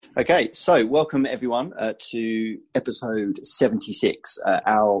Okay, so welcome everyone to episode 76,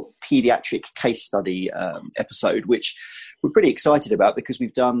 our paediatric case study episode, which we're pretty excited about because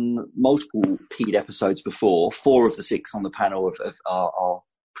we've done multiple paed episodes before. 4 of the 6 on the panel of our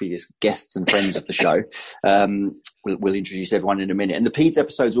previous guests and friends of the show. We'll introduce everyone in a minute. And the peds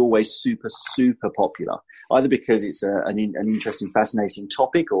episodes are always super, super popular, either because it's an interesting, fascinating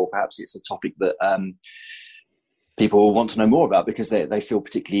topic, or perhaps it's a topic that people want to know more about because they feel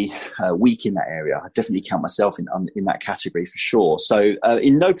particularly weak in that area. I definitely count myself in that category for sure. So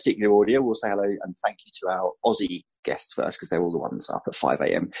in no particular order, we'll say hello and thank you to our Aussie guests first, because they're all the ones up at 5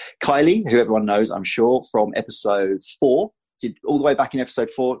 a.m. Kylie, who everyone knows, I'm sure, from episode 4, did all the way back in episode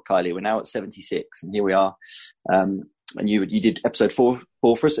 4. Kylie, we're now at 76, and here we are. And you did episode 4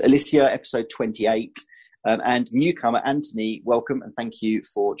 for us. Alicia, episode 28. And newcomer Anthony, welcome, and thank you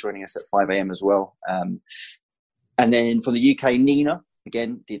for joining us at 5 a.m. as well. And then for the UK, Nina,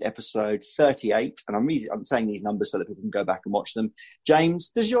 again, did episode 38. And I'm saying these numbers so that people can go back and watch them. James,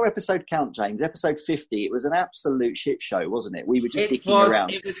 does your episode count, James? Episode 50, it was an absolute shit show, wasn't it? We were just dicking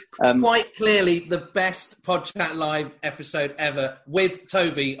around. It was quite clearly the best PodChat Live episode ever, with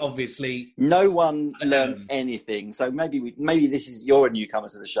Toby, obviously. No one learned anything. So maybe this is, you're a newcomer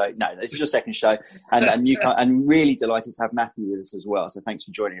to the show. No, this is your second show. And really delighted to have Matthew with us as well. So thanks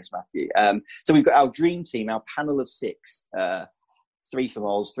for joining us, Matthew. So we've got our dream team, our panel of 6, 3 from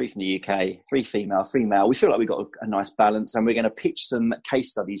Oz, 3 from the UK, 3 female, 3 male. We feel like we've got a nice balance, and we're going to pitch some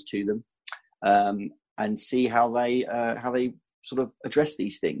case studies to them and see how they sort of address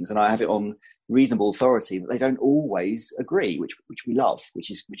these things. And I have it on reasonable authority that they don't always agree, which we love, which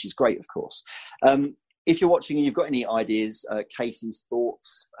is great, of course. If you're watching and you've got any ideas, cases,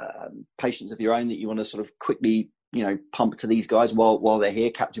 thoughts, patients of your own that you want to sort of quickly, pump to these guys while they're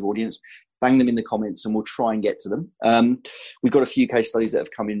here, captive audience, bang them in the comments and we'll try and get to them. We've got a few case studies that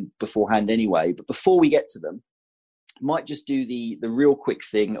have come in beforehand anyway, but before we get to them, might just do the real quick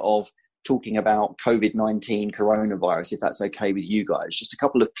thing of talking about COVID-19 coronavirus, if that's okay with you guys. Just a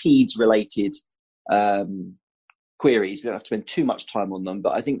couple of PEDS related queries. We don't have to spend too much time on them,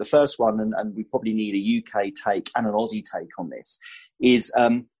 but I think the first one, and we probably need a UK take and an Aussie take on this, is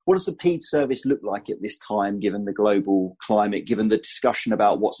what does the PED service look like at this time, given the global climate, given the discussion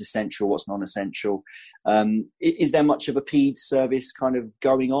about what's essential, what's non-essential? Is there much of a PED service kind of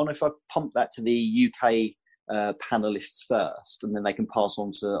going on? If I pump that to the UK panelists first, and then they can pass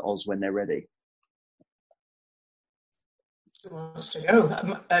on to Oz when they're ready. Who wants to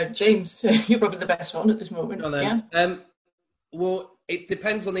go? James, you're probably the best one at this moment. Yeah. Well, it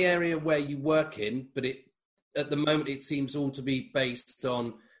depends on the area where you work in, but at the moment it seems all to be based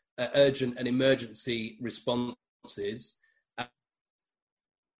on urgent and emergency responses,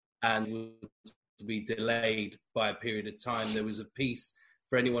 and will be delayed by a period of time. There was a piece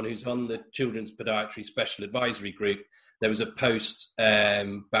for anyone who's on the Children's Podiatry Special Advisory Group. There was a post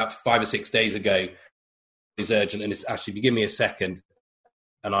about 5 or 6 days ago. Is urgent, and it's actually, if you give me a second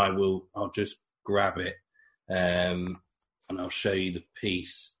and I'll just grab it and I'll show you the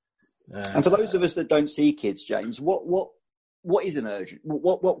piece. And for those of us that don't see kids, James, what is an urgent?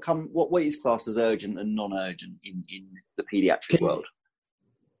 What is classed as urgent and non-urgent in the paediatric world?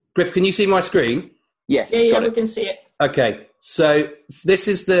 Griff, can you see my screen? Yes. Yeah, we can see it. Okay, so this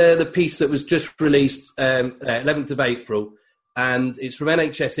is the piece that was just released 11th of April, and it's from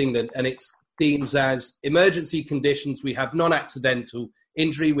NHS England, and it's themes as emergency conditions. We have non-accidental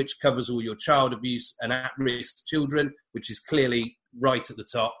injury, which covers all your child abuse and at-risk children, which is clearly right at the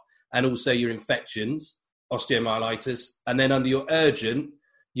top, and also your infections, osteomyelitis. And then under your urgent,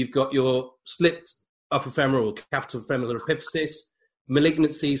 you've got your slipped upper femoral or capital femoral epiphysis,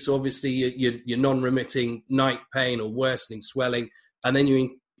 malignancy, so obviously your non-remitting night pain or worsening swelling, and then your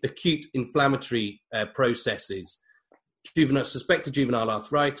acute inflammatory processes. Suspected juvenile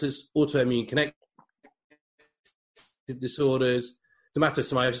arthritis, autoimmune connective disorders,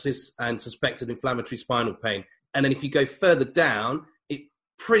 dermatomyositis, and suspected inflammatory spinal pain. And then if you go further down, it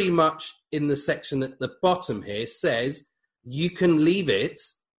pretty much in the section at the bottom here says you can leave it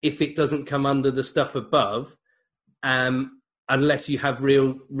if it doesn't come under the stuff above, unless you have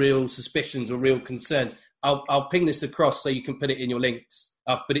real suspicions or real concerns. I'll ping this across so you can put it in your links,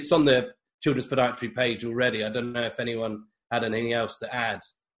 but it's on the Children's Podiatry page already. I don't know if anyone had anything else to add.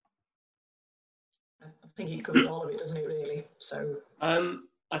 I think he covers all of it, doesn't he, really? So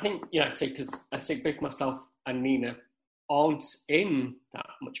I think, because I say both myself and Nina aren't in that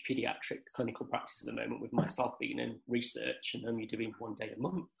much paediatric clinical practice at the moment, with myself being in research and only doing 1 day a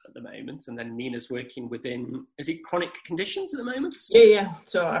month at the moment. And then Nina's working within, is it chronic conditions at the moment? Yeah.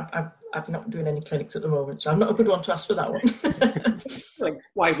 So I'm not doing any clinics at the moment, so I'm not a good one to ask for that one. Like,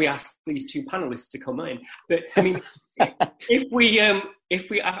 why we asked these two panelists to come in. But I mean,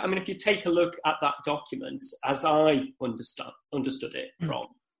 if you take a look at that document, as I understood it from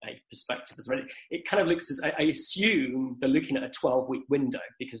a perspective as well, it kind of looks as, I assume they're looking at a 12-week window,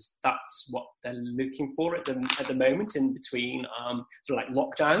 because that's what they're looking for at the moment, in between sort of like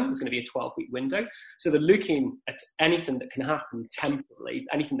lockdown. There's going to be a 12-week window, so they're looking at anything that can happen temporarily,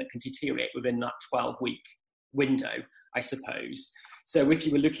 anything that can deteriorate within that 12-week window, I suppose. So if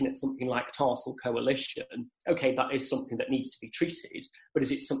you were looking at something like tarsal coalition, okay, that is something that needs to be treated, but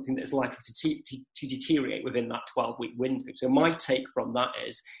is it something that is likely to deteriorate within that 12-week window? So my take from that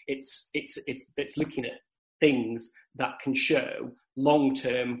is it's looking at things that can show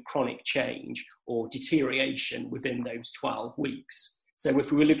long-term chronic change or deterioration within those 12 weeks. So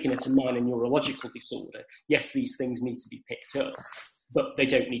if we were looking at a minor neurological disorder, yes, these things need to be picked up, but they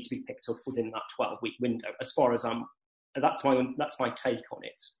don't need to be picked up within that 12-week window, as far as that's my take on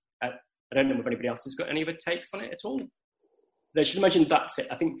it. I don't know if anybody else has got any other takes on it at all. They should imagine that's it.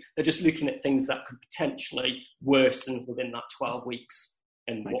 I think they're just looking at things that could potentially worsen within that 12 weeks,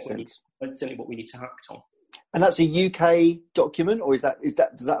 and that's certainly what we need to act on. And that's a UK document, or does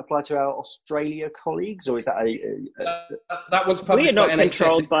that apply to our Australia colleagues, or is that that one's published? We're not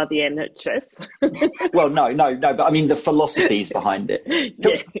controlled by the NHS. Well, no, but I mean the philosophies behind it.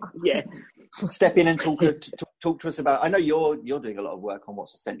 Yeah. Step in and talk to us about. I know you're doing a lot of work on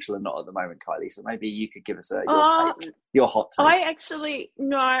what's essential and not at the moment, Kylie. So maybe you could give us your hot take.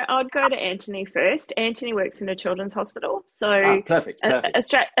 I'd go to Anthony first. Anthony works in a children's hospital, so perfect.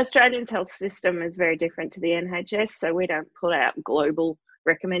 Australia's health system is very different to the NHS, so we don't put out global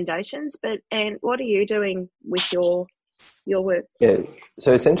recommendations. And what are you doing with your work? Yeah,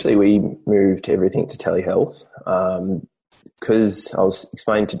 so essentially we moved everything to telehealth. Because I was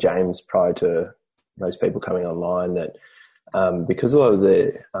explaining to James prior to most people coming online that because a lot of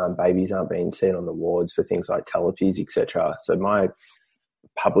the babies aren't being seen on the wards for things like telepies, etc. So my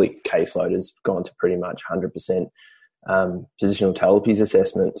public caseload has gone to pretty much 100% positional telepies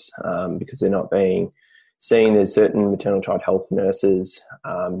assessments because they're not being seen. There's certain maternal child health nurses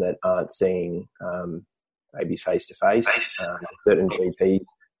that aren't seeing babies face-to-face, certain GPs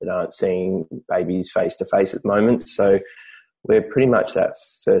that aren't seeing babies face-to-face at the moment. So we're pretty much that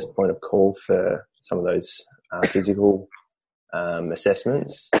first point of call for some of those physical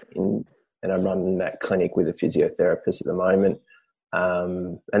assessments. And I'm running that clinic with a physiotherapist at the moment.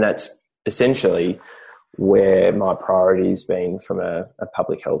 And that's essentially where my priority has been from a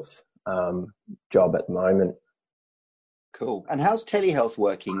public health job at the moment. Cool. And how's telehealth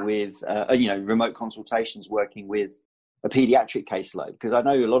working with, remote consultations working with a paediatric caseload? Because I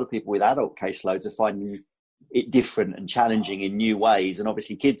know a lot of people with adult caseloads are finding it different and challenging in new ways, and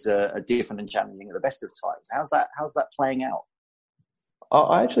obviously kids are different and challenging at the best of times. How's that playing out?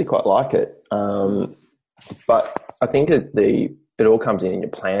 I actually quite like it, but I think it all comes in your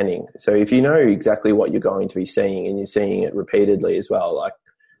planning. So if you know exactly what you're going to be seeing and you're seeing it repeatedly as well, like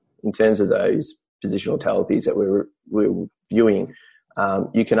in terms of those positional telepies that we're viewing,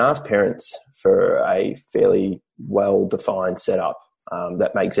 you can ask parents for a fairly well-defined setup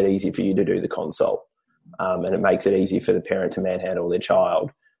that makes it easy for you to do the consult, and it makes it easy for the parent to manhandle their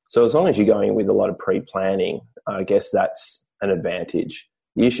child. So as long as you're going with a lot of pre-planning, I guess that's an advantage.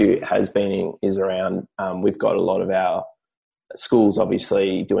 The issue is around we've got a lot of our schools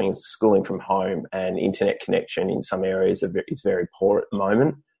obviously doing schooling from home, and internet connection in some areas is very poor at the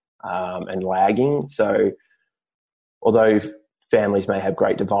moment and lagging. So although families may have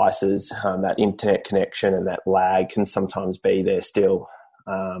great devices, that internet connection and that lag can sometimes be there still.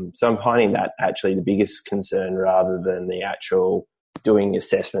 So I'm finding that actually the biggest concern rather than the actual doing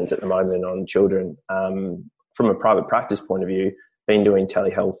assessments at the moment on children. From a private practice point of view, been doing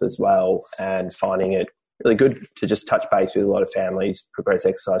telehealth as well and finding it really good to just touch base with a lot of families, progress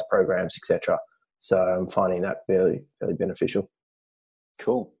exercise programs, etc. So I'm finding that fairly beneficial.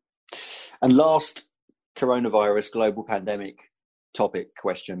 Cool. And last coronavirus global pandemic topic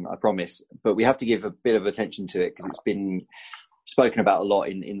question, I promise, but we have to give a bit of attention to it because it's been spoken about a lot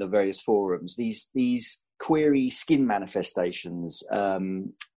in the various forums. These query skin manifestations,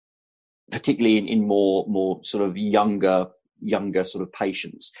 particularly in more sort of younger sort of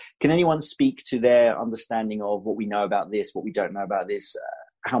patients. Can anyone speak to their understanding of what we know about this, what we don't know about this,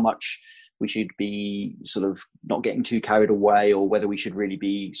 how much we should be sort of not getting too carried away, or whether we should really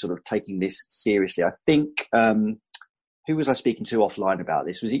be sort of taking this seriously? I think who was I speaking to offline about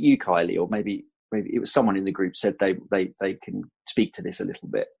this? Was it you, Kylie, or maybe it was someone in the group said they can speak to this a little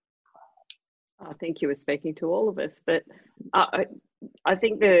bit? I think you were speaking to all of us, but I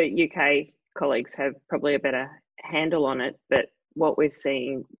think the UK colleagues have probably a better handle on it. But what we're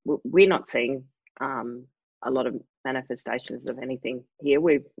seeing, we're not seeing a lot of manifestations of anything here.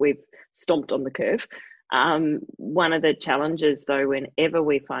 We've stomped on the curve. One of the challenges, though, whenever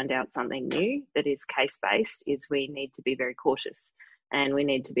we find out something new that is case-based, is we need to be very cautious. And we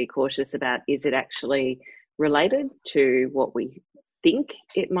need to be cautious about, is it actually related to what we think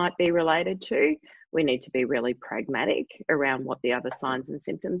it might be related to? We need to be really pragmatic around what the other signs and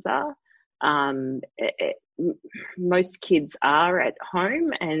symptoms are. Most kids are at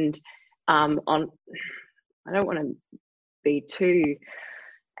home, and I don't want to be too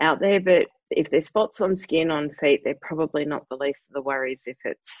out there, but if there's spots on skin, on feet, they're probably not the least of the worries if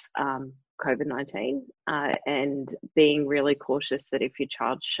it's COVID-19, and being really cautious that if your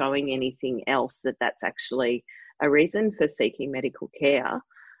child's showing anything else, that's actually a reason for seeking medical care.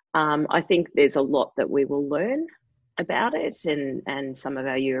 I think there's a lot that we will learn about it, and some of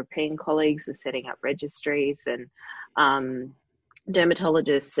our European colleagues are setting up registries, and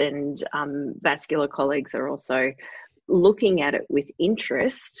dermatologists and vascular colleagues are also looking at it with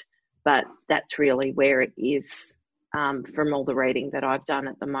interest, but that's really where it is from all the reading that I've done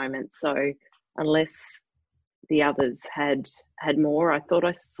at the moment. So unless the others had more, I thought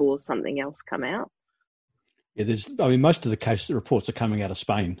I saw something else come out. Yeah, most of the case reports are coming out of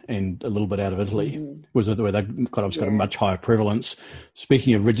Spain and a little bit out of Italy, where they've got a much higher prevalence.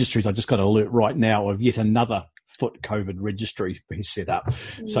 Speaking of registries, I just got an alert right now of yet another foot COVID registry being set up.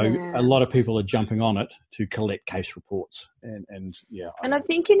 So a lot of people are jumping on it to collect case reports. And I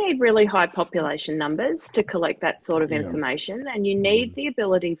think you need really high population numbers to collect that sort of information, and you need the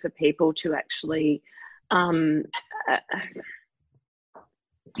ability for people to actually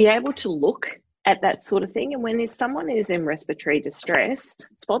be able to look at that sort of thing. And when there's someone who's in respiratory distress,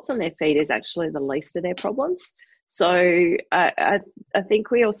 spots on their feet is actually the least of their problems. So I think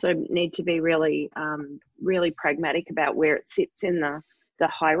we also need to be really pragmatic about where it sits in the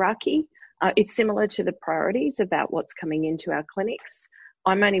hierarchy. It's similar to the priorities about what's coming into our clinics.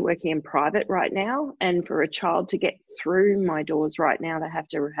 I'm only working in private right now, and for a child to get through my doors right now, they have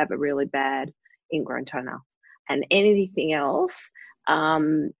to have a really bad ingrown toenail. And anything else,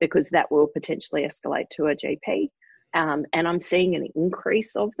 because that will potentially escalate to a GP. And I'm seeing an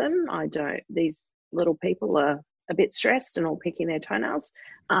increase of them. These little people are a bit stressed and all picking their toenails.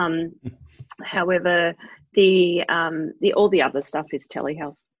 However, all the other stuff is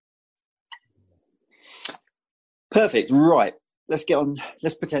telehealth. Perfect. Right. Let's get on.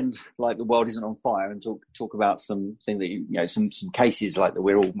 Let's pretend like the world isn't on fire and talk about something that some cases like that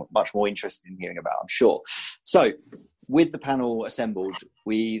we're all much more interested in hearing about, I'm sure. So, with the panel assembled,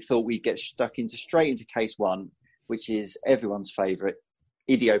 we thought we'd get straight into case one, which is everyone's favourite,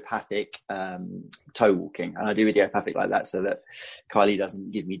 idiopathic toe walking. And I do idiopathic like that so that Kylie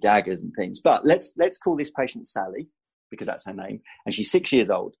doesn't give me daggers and things. But let's call this patient Sally, because that's her name, and she's 6 years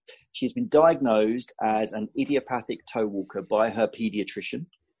old. She's been diagnosed as an idiopathic toe walker by her paediatrician.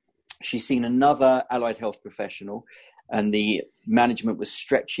 She's seen another allied health professional, and the management was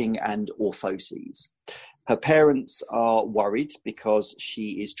stretching and orthoses. Her parents are worried because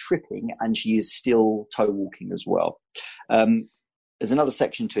she is tripping and she is still toe walking as well. There's another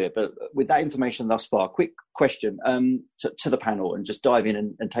section to it, but with that information thus far, quick question to the panel, and just dive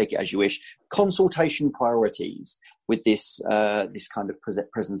in and take it as you wish. Consultation priorities with this kind of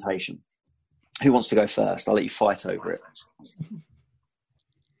presentation. Who wants to go first? I'll let you fight over it.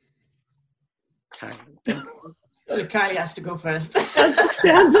 Kylie has to go first.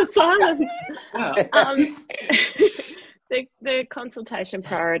 Sounds of silence. The consultation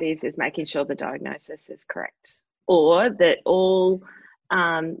priorities is making sure the diagnosis is correct, or that all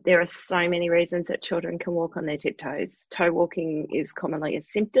there are so many reasons that children can walk on their tiptoes. Toe walking is commonly a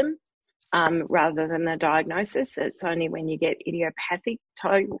symptom rather than a diagnosis. It's only when you get idiopathic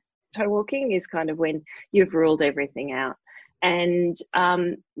toe walking is kind of when you've ruled everything out. And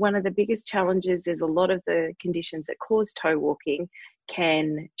one of the biggest challenges is a lot of the conditions that cause toe walking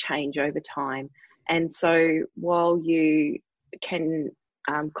can change over time. And so while you can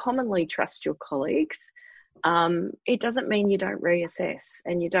commonly trust your colleagues, it doesn't mean you don't reassess,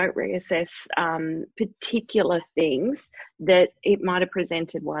 and you don't reassess particular things that it might have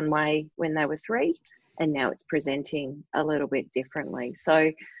presented one way when they were 3 and now it's presenting a little bit differently.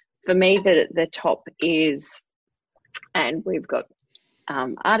 So for me, the top is, and we've got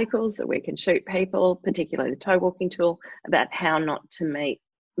articles that we can shoot people, particularly the toe walking tool, about how not to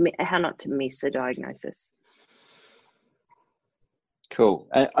miss a diagnosis. Cool.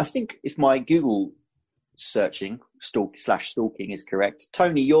 I think if my Google searching stalking is correct,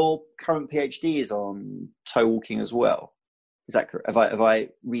 Tony, your current PhD is on toe walking as well. Is that correct? Have I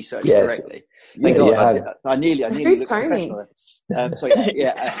researched correctly? Thank God. I nearly looked professional. Anthony.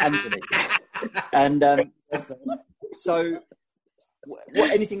 And so,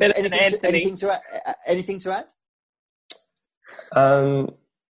 anything to add?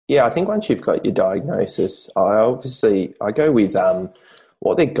 I think once you've got your diagnosis, I go with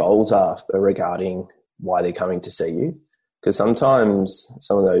what their goals are regarding why they're coming to see you. Because sometimes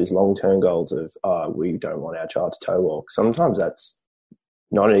some of those long-term goals of, we don't want our child to toe walk, sometimes that's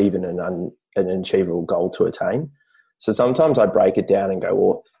not even an achievable goal to attain. So sometimes I break it down and go,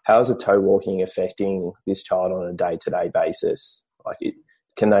 well, how is the toe walking affecting this child on a day-to-day basis?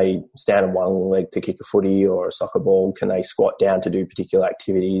 Can they stand on one leg to kick a footy or a soccer ball? Can they squat down to do particular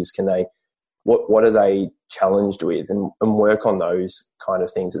activities? What are they challenged with? And work on those kind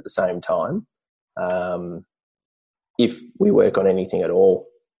of things at the same time. If we work on anything at all,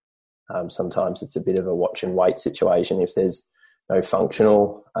 sometimes it's a bit of a watch and wait situation if there's no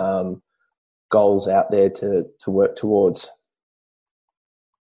functional goals out there to work towards.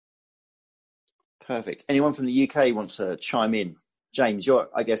 Perfect. Anyone from the UK wants to chime in? James,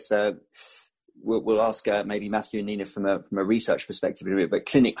 I guess we'll ask maybe Matthew and Nina from a research perspective in a bit, but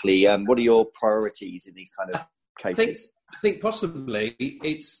clinically, what are your priorities in these kind of cases? I think possibly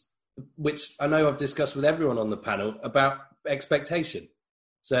it's, which I know I've discussed with everyone on the panel, about expectation.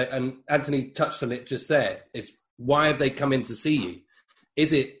 So, and Anthony touched on it just there, is why have they come in to see you?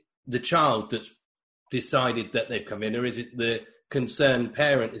 Is it the child that's decided that they've come in, or is it the concerned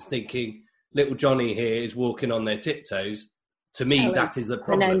parent is thinking, little Johnny here is walking on their tiptoes? To me, Sally. that is a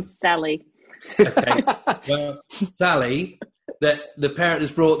problem. Her name's Sally. Okay. Well, Sally, the parent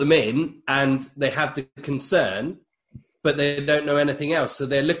has brought them in and they have the concern, but they don't know anything else. So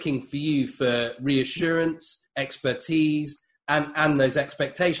they're looking for you for reassurance, expertise, and those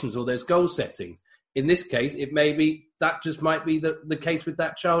expectations or those goal settings. In this case, that just might be the case with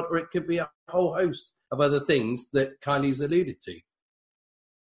that child, or it could be a whole host of other things that Kylie's alluded to.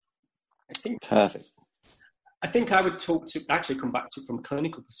 Perfect. I think I would come back to from a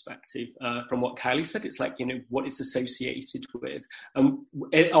clinical perspective, from what Kylie said. It's like, what it's associated with.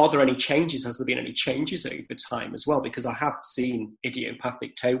 Are there any changes? Has there been any changes over time as well? Because I have seen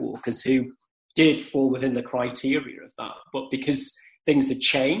idiopathic toe walkers who did fall within the criteria of that, but because things had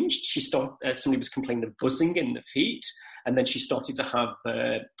changed, somebody was complaining of buzzing in the feet, and then she started to have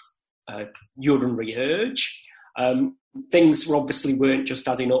a urinary urge. Things obviously weren't just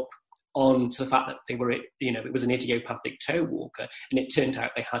adding up on to the fact that they were, it was an idiopathic toe walker, and it turned out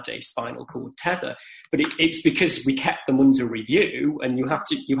they had a spinal cord tether. But it's because we kept them under review, and you have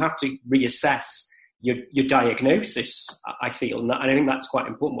to reassess your diagnosis, I feel, and I think that's quite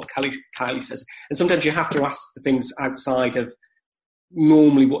important. What Kylie says, and sometimes you have to ask the things outside of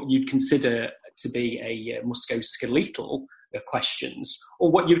normally what you'd consider to be a musculoskeletal questions,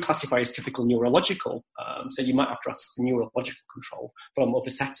 or what you'd classify as typical neurological. So you might have to ask for neurological control from other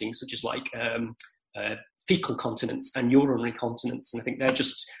settings, such as like fecal continence and urinary continence. And I think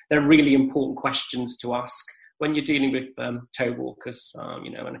they're really important questions to ask when you're dealing with toe walkers.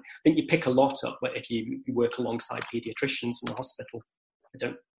 And I think you pick a lot up if you work alongside paediatricians in the hospital. I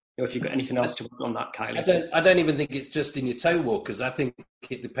don't know if you've got anything else to add on that, Kylie. I don't even think it's just in your toe walkers. I think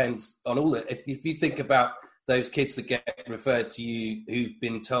it depends on all that. If you think about those kids that get referred to you who've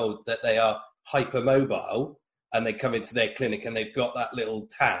been told that they are hypermobile, and they come into their clinic and they've got that little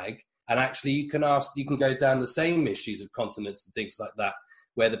tag, and actually you can go down the same issues of continence and things like that,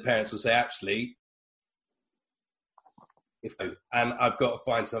 where the parents will say, actually, and I've got to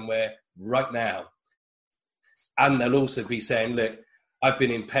find somewhere right now. And they'll also be saying, look, I've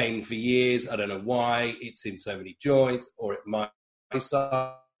been in pain for years, I don't know why, it's in so many joints, or it might be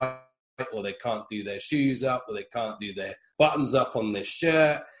side, or they can't do their shoes up, or they can't do their buttons up on their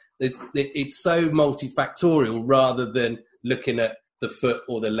shirt. It's so multifactorial rather than looking at the foot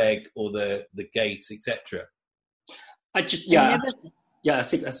or the leg or the gait, etc.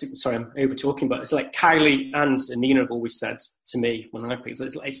 Sorry, I'm over talking, but it's like Kylie and Nina have always said to me when I pick, so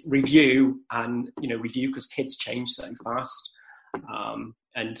it's review, and review because kids change so fast.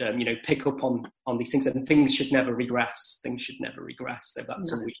 Pick up on these things, and things should never regress. So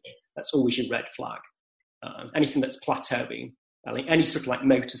that's always your red flag. Anything that's plateauing, any sort of like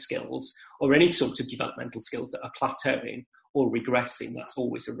motor skills or any sort of developmental skills that are plateauing or regressing, that's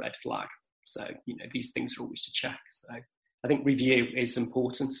always a red flag. So these things are always to check. So I think review is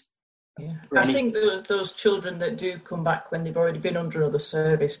important. Yeah. I think those children that do come back when they've already been under another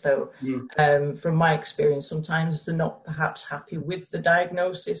service, though, from my experience, sometimes they're not perhaps happy with the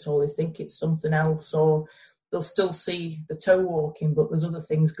diagnosis, or they think it's something else, or they'll still see the toe walking, but there's other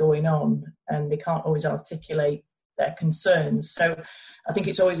things going on, and they can't always articulate their concerns. So I think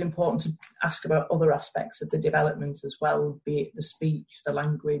it's always important to ask about other aspects of the development as well, be it the speech, the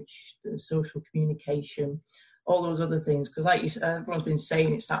language, the social communication, all those other things, because like everyone's been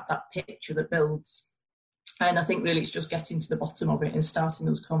saying, it's that picture that builds. And I think really it's just getting to the bottom of it and starting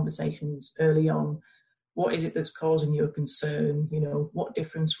those conversations early on. What is it that's causing your concern? You know, what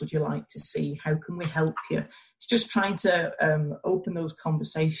difference would you like to see? How can we help you? It's just trying to open those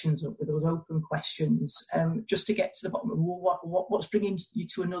conversations up with those open questions, just to get to the bottom of what's bringing you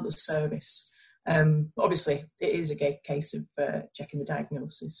to another service. Obviously, it is a case of checking the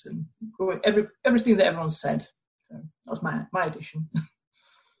diagnosis and everything that everyone said. So that was my addition.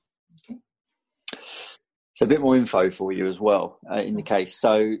 Okay. So a bit more info for you as well in the case.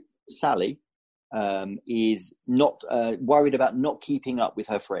 So Sally is not worried about not keeping up with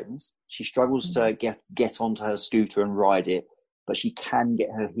her friends. She struggles to get onto her scooter and ride it, but she can get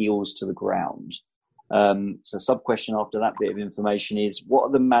her heels to the ground. So sub-question after that bit of information is, what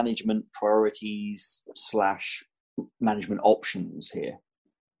are the management priorities / management options here?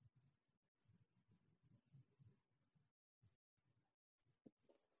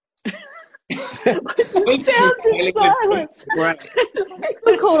 It sounds in silence.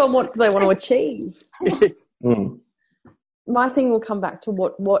 We're called on what they want to achieve. My thing will come back to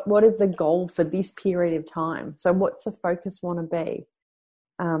what is the goal for this period of time? So what's the focus want to be?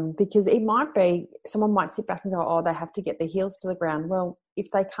 Because it might be, someone might sit back and go, oh, they have to get their heels to the ground. Well, if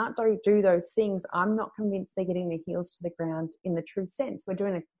they can't do those things, I'm not convinced they're getting their heels to the ground in the true sense. We're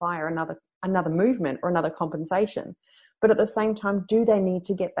doing it via another movement or another compensation. But at the same time, do they need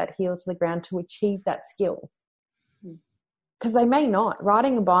to get that heel to the ground to achieve that skill? Because they may not.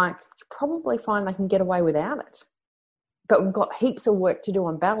 Riding a bike, you probably find they can get away without it. But we've got heaps of work to do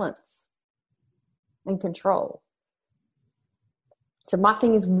on balance and control. So my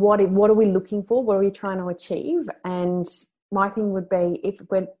thing is, what are we looking for? What are we trying to achieve? And my thing would be, if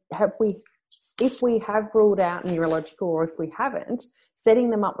we have ruled out neurological, or if we haven't, setting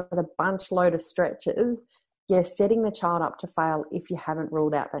them up with a bunch load of stretches, you're setting the child up to fail if you haven't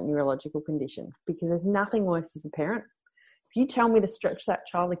ruled out that neurological condition, because there's nothing worse as a parent. If you tell me to stretch that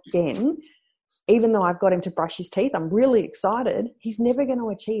child again, even though I've got him to brush his teeth, I'm really excited, he's never going to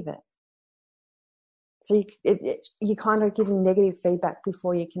achieve it. So you kind of give him negative feedback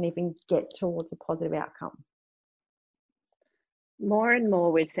before you can even get towards a positive outcome. More and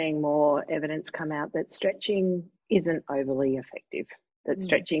more, we're seeing more evidence come out that stretching isn't overly effective, that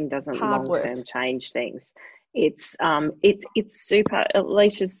stretching doesn't long-term change things. It's super,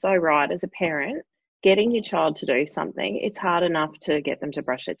 Alicia's so right, as a parent, getting your child to do something, it's hard enough to get them to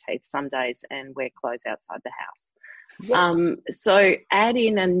brush their teeth some days and wear clothes outside the house. Yep. So add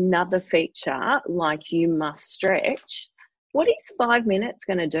in another feature like you must stretch. What is 5 minutes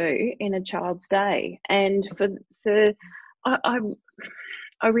going to do in a child's day? And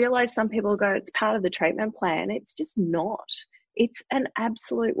I realise some people go, it's part of the treatment plan. It's just not. It's an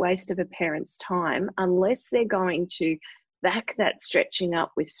absolute waste of a parent's time unless they're going to back that stretching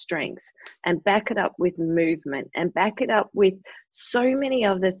up with strength and back it up with movement and back it up with so many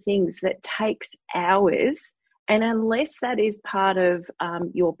other things that takes hours. And unless that is part of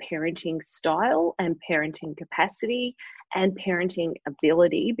your parenting style and parenting capacity and parenting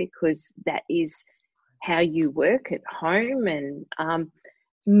ability, because that is how you work at home, and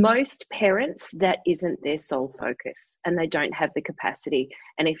most parents, that isn't their sole focus and they don't have the capacity.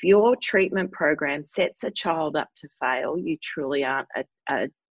 And if your treatment program sets a child up to fail, you truly aren't a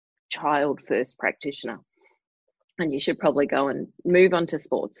child first practitioner. And you should probably go and move on to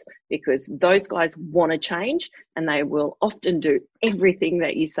sports, because those guys want to change and they will often do everything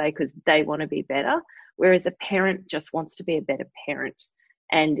that you say because they want to be better. Whereas a parent just wants to be a better parent.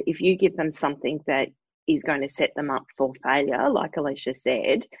 And if you give them something that is going to set them up for failure, like Alicia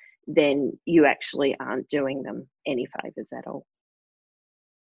said, then you actually aren't doing them any favours at all.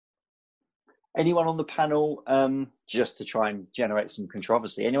 Anyone on the panel, just to try and generate some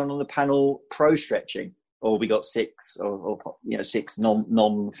controversy, anyone on the panel pro stretching? Or we got six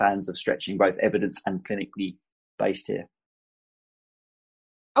non-fans of stretching, both evidence and clinically based here?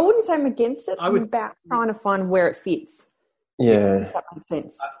 I wouldn't say I'm against it. I'm about trying to find where it fits. Yeah. If that makes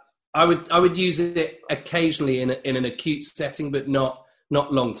sense. I would use it occasionally in an acute setting, but not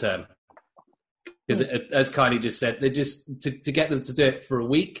long term. Because as Kylie just said, they just to get them to do it for a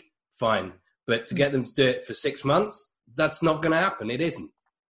week, fine. But to get them to do it for 6 months, that's not going to happen. It isn't.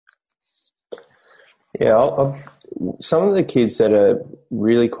 Yeah, some of the kids that are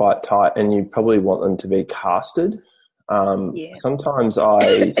really quite tight, and you probably want them to be casted. Sometimes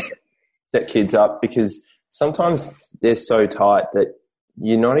I set kids up because sometimes they're so tight that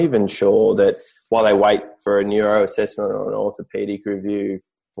you're not even sure that while they wait for a neuro assessment or an orthopedic review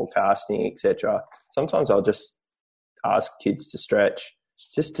for casting, etc. Sometimes I'll just ask kids to stretch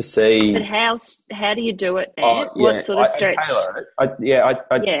just to see. But how do you do it, Ant? What sort of stretch?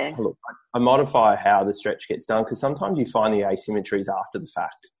 Look, I modify how the stretch gets done because sometimes you find the asymmetries after the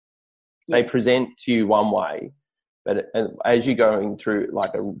fact. Yeah. They present to you one way, but as you're going through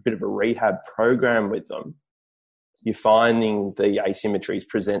like a bit of a rehab program with them, you're finding the asymmetries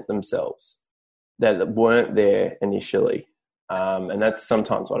present themselves that weren't there initially. And that's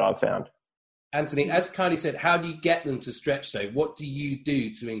sometimes what I've found. Anthony, as Kylie said, how do you get them to stretch though? What do you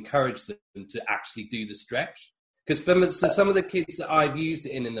do to encourage them to actually do the stretch? Because for some of the kids that I've used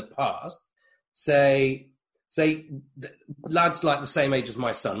it in the past, say lads like the same age as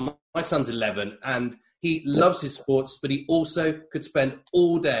my son. My son's 11 and he loves his sports, but he also could spend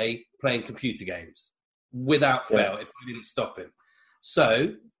all day playing computer games without fail if I didn't stop him.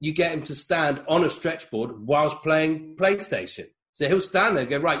 So you get him to stand on a stretch board whilst playing PlayStation. So he'll stand there and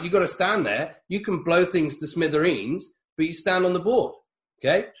go, right, you've got to stand there. You can blow things to smithereens, but you stand on the board.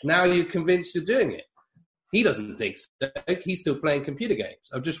 Okay? Now you're convinced you're doing it. He doesn't think so. He's still playing computer games.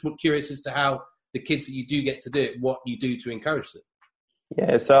 I'm just curious as to how the kids that you do get to do it, what you do to encourage them.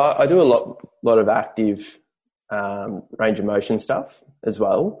 Yeah, so I do a lot of active range of motion stuff as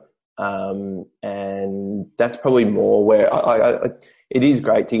well. And that's probably more where it is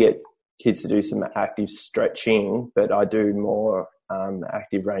great to get kids to do some active stretching, but I do more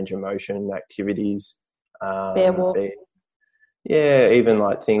active range of motion activities. Bear walk. Even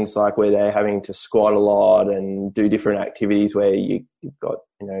like things like where they're having to squat a lot and do different activities where you've got,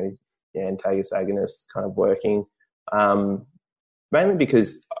 antagonist, agonist kind of working. Mainly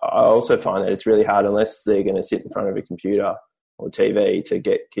because I also find that it's really hard unless they're going to sit in front of a computer or TV to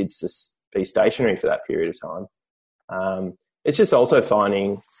get kids to be stationary for that period of time. It's just also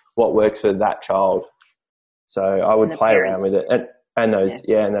finding what works for that child. So I would play around with it and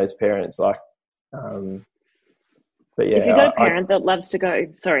those parents like, but yeah. If you've got a parent that loves to go,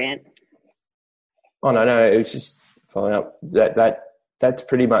 sorry, Ant. Oh no, it was just following up that's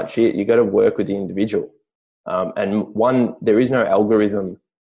pretty much it. You got to work with the individual. And there is no algorithm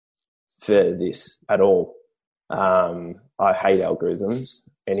for this at all. I hate algorithms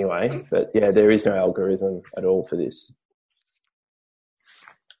anyway, but yeah, there is no algorithm at all for this.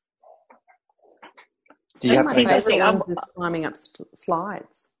 Do you have interesting? I'm climbing up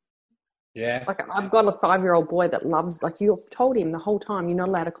slides. Yeah. Like I've got a 5-year-old boy that loves, like you've told him the whole time, you're not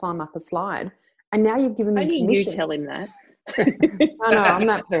allowed to climb up a slide. And now you've given him permission. Only you tell him that. I know, I'm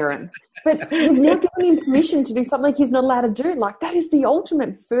that parent. But you've now given him permission to do something he's not allowed to do. Like that is the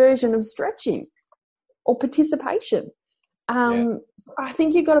ultimate version of stretching or participation. I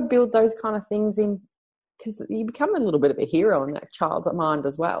think you've got to build those kind of things in because you become a little bit of a hero in that child's mind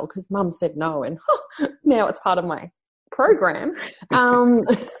as well because mum said no and now it's part of my program.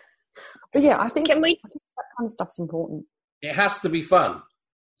 But yeah, I think that kind of stuff's important. It has to be fun.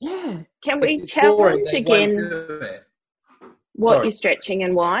 Yeah. Can we challenge again what you're stretching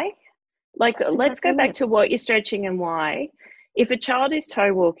and why? Let's go back to what you're stretching and why. If a child is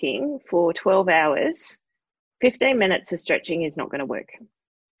toe walking for 12 hours, 15 minutes of stretching is not going to work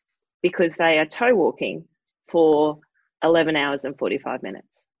because they are toe walking for 11 hours and 45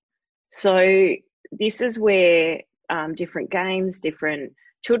 minutes. So this is where different games, different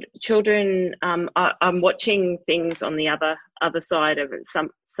children, I'm watching things on the other side of it.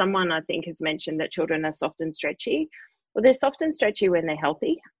 Someone I think has mentioned that children are soft and stretchy. Well, they're soft and stretchy when they're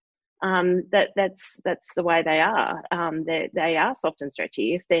healthy. That's the way they are. They are soft and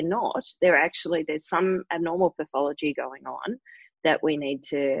stretchy. If they're not, there's some abnormal pathology going on that we need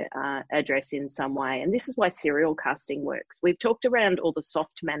to address in some way. And this is why serial casting works. We've talked around all the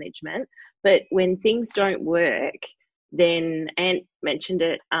soft management, but when things don't work, then Ant mentioned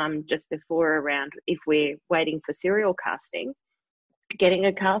it just before around if we're waiting for serial casting, getting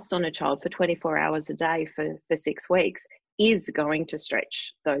a cast on a child for 24 hours a day for 6 weeks is going to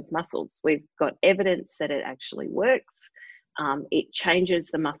stretch those muscles. We've got evidence that it actually works. It changes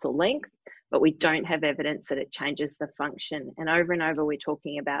the muscle length, but we don't have evidence that it changes the function. And over we're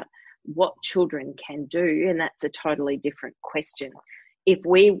talking about what children can do, and that's a totally different question. If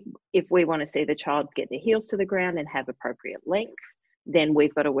we want to see the child get their heels to the ground and have appropriate length, then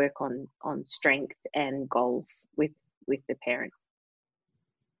we've got to work on strength and goals with the parent.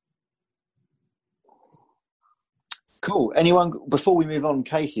 Cool. Anyone, before we move on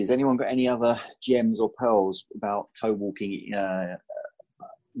cases, anyone got any other gems or pearls about toe walking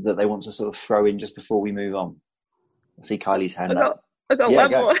that they want to sort of throw in just before we move on? I see Kylie's hand up. I've got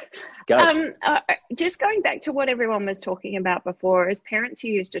one more. Go. Just going back to what everyone was talking about before, as parents,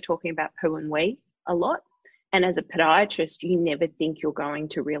 you're used to talking about poo and wee a lot. And as a podiatrist, you never think you're going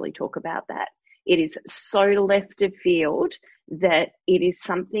to really talk about that. It is so left of field that it is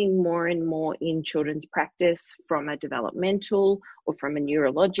something more and more in children's practice from a developmental or from a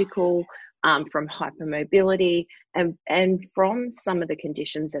neurological, from hypermobility and from some of the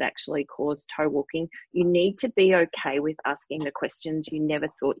conditions that actually cause toe walking. You need to be okay with asking the questions you never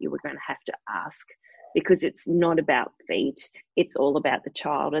thought you were going to have to ask, because it's not about feet. It's all about the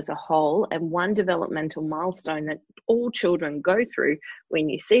child as a whole. And one developmental milestone that all children go through, when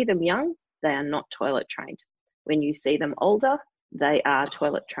you see them young, they are not toilet trained. When you see them older, they are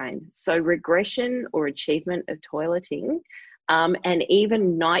toilet trained. So regression or achievement of toileting, and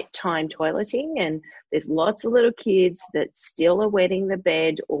even nighttime toileting, and there's lots of little kids that still are wetting the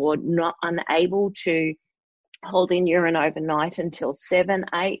bed or not unable to hold in urine overnight until 7,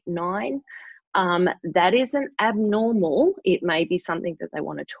 8, 9. That isn't abnormal. It may be something that they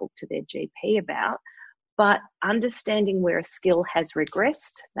want to talk to their GP about, but understanding where a skill has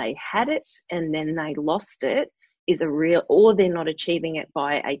regressed, they had it and then they lost it, is a real, or they're not achieving it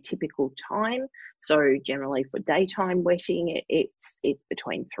by a typical time. So generally for daytime wetting, it's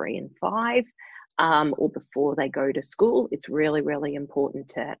between 3 and 5, or before they go to school. It's really, really important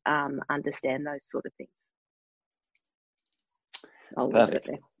to understand those sort of things.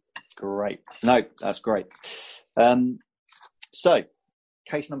 Perfect. Great. No, that's great. So,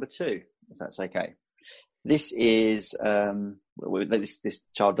 case number 2, if that's okay. This is this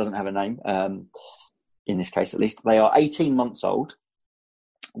child doesn't have a name. In this case, at least, they are 18 months old.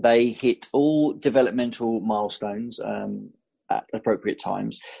 They hit all developmental milestones at appropriate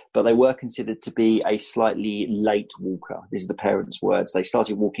times, but they were considered to be a slightly late walker. These are the parents' words. They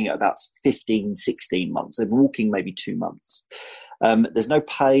started walking at about 15, 16 months. They've been walking maybe 2 months. There's no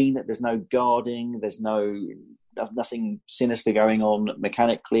pain. There's no guarding. There's nothing sinister going on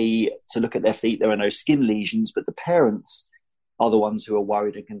mechanically. To look at their feet, there are no skin lesions, but the parents are the ones who are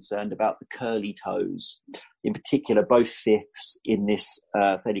worried and concerned about the curly toes, in particular both fifths in this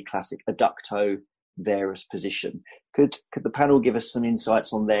fairly classic adducto varus position. Could the panel give us some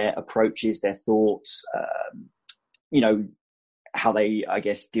insights on their approaches, their thoughts, how they, I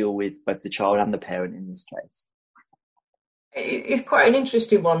guess, deal with both the child and the parent in this case? It's quite an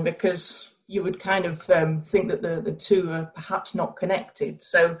interesting one, because you would kind of think that the two are perhaps not connected.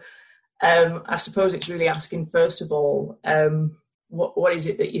 So I suppose it's really asking, first of all, what is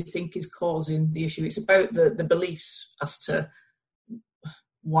it that you think is causing the issue? It's about the beliefs as to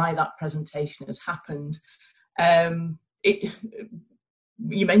why that presentation has happened. You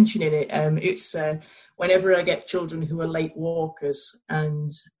mentioning it, it's whenever I get children who are late walkers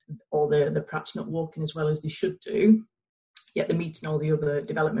or they're perhaps not walking as well as they should do, yet they're meeting all the other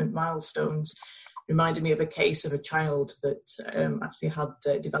development milestones, reminded me of a case of a child that actually had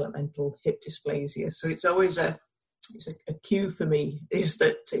developmental hip dysplasia. So it's always a cue for me, is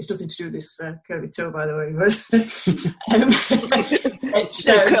that it's nothing to do with this curly toe, by the way.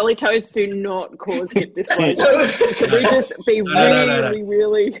 But curly toes do not cause hip dysplasia. Can we just be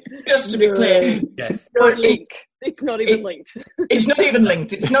really just to be clear? Yes, don't link. It's not even linked. It's not even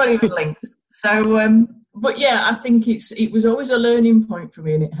linked. It's not even linked. So, but yeah, I think it was always a learning point for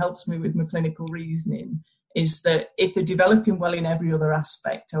me, and it helps me with my clinical reasoning, is that if they're developing well in every other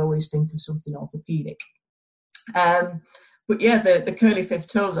aspect, I always think of something orthopaedic. But yeah, the curly fifth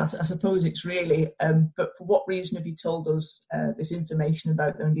toes, I suppose it's really, but for what reason have you told us this information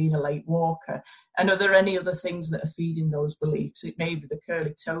about them being a late walker? And are there any other things that are feeding those beliefs? It may be the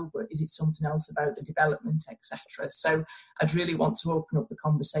curly toe, but is it something else about the development, etc.? So I'd really want to open up the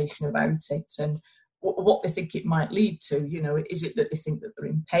conversation about it and what they think it might lead to. You know, is it that they think that they're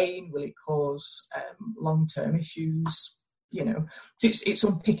in pain? Will it cause long-term issues? You know, so it's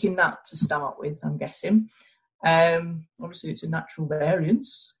unpicking that to start with, I'm guessing. Obviously it's a natural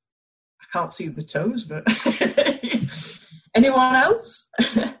variance. I can't see the toes, but anyone else?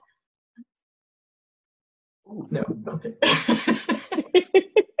 No. Okay.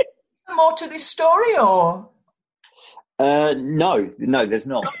 More to this story, or? No, there's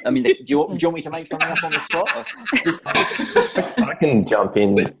not. I mean, do you want me to make something up on the spot? I can jump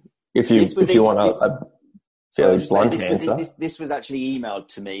in if you want to. This was actually emailed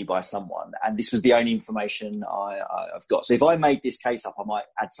to me by someone, and this was the only information I've got. So if I made this case up, I might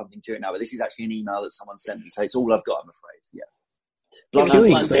add something to it now. But this is actually an email that someone sent me, so it's all I've got, I'm afraid. Yeah.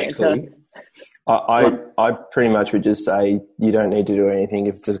 I pretty much would just say you don't need to do anything.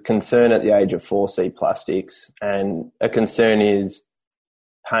 If it's a concern at the age of 4, see plastics. And a concern is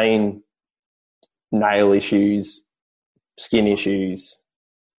pain, nail issues, skin issues,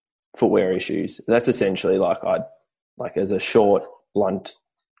 footwear issues. That's essentially like as a short, blunt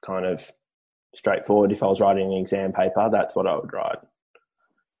kind of straightforward. If I was writing an exam paper, that's what I would write.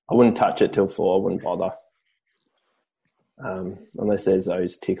 I wouldn't touch it till 4. I wouldn't bother. Unless there's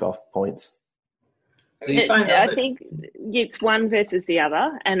those tick off points. I think it's one versus the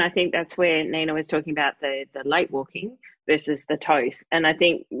other, and I think that's where Nina was talking about the late walking versus the toes. And I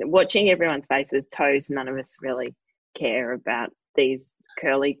think watching everyone's faces, toes, none of us really care about these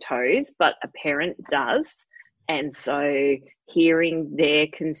curly toes, but a parent does. And so hearing their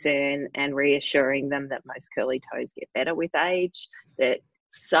concern and reassuring them that most curly toes get better with age, that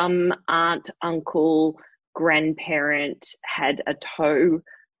some aunt, uncle, grandparent had a toe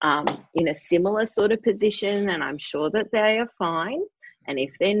in a similar sort of position, and I'm sure that they are fine. And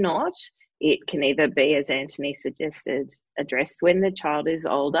if they're not, it can either be, as Anthony suggested, addressed when the child is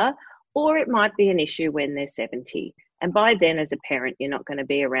older, or it might be an issue when they're 70. And by then, as a parent, you're not going to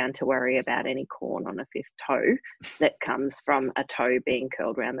be around to worry about any corn on a 5th toe that comes from a toe being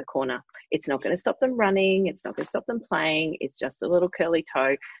curled around the corner. It's not going to stop them running. It's not going to stop them playing. It's just a little curly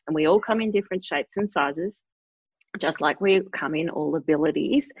toe. And we all come in different shapes and sizes, just like we come in all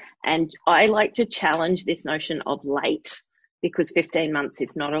abilities. And I like to challenge this notion of late, because 15 months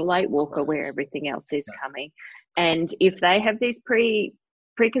is not a late walker where everything else is coming. And if they have these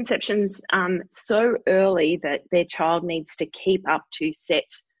preconceptions so early that their child needs to keep up to set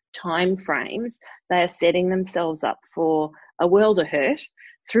time frames, they are setting themselves up for a world of hurt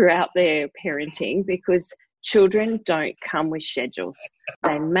throughout their parenting, because children don't come with schedules.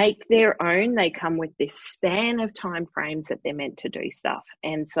 They make their own. They come with this span of time frames that they're meant to do stuff.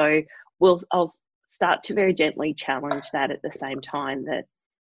 And so I'll start to very gently challenge that at the same time, that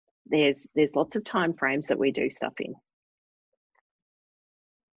there's lots of time frames that we do stuff in.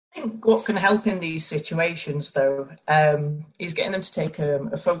 I think what can help in these situations, though, is getting them to take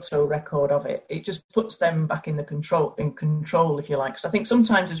a photo record of it. It just puts them back in control, if you like. So I think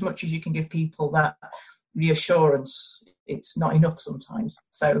sometimes, as much as you can give people that reassurance, it's not enough sometimes.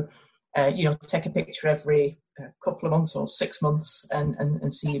 So, take a picture every couple of months or 6 months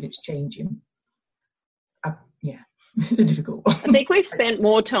and see if it's changing. It's a difficult one. I think we've spent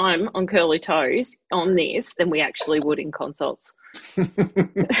more time on curly toes on this than we actually would in consults.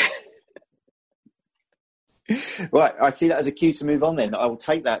 Right, I see that as a cue to move on then. I will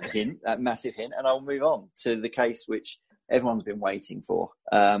take that hint, that massive hint, and I'll move on to the case which everyone's been waiting for,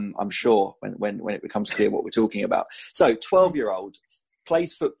 I'm sure, when it becomes clear what we're talking about. So, 12-year-old,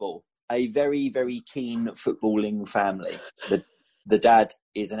 plays football, a very, very keen footballing family. The dad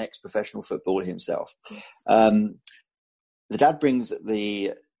is an ex-professional footballer himself. The dad brings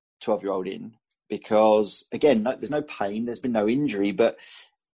the 12-year-old in because, again, there's no pain, there's been no injury, but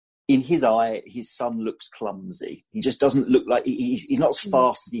in his eye, his son looks clumsy. He just doesn't look like he's not as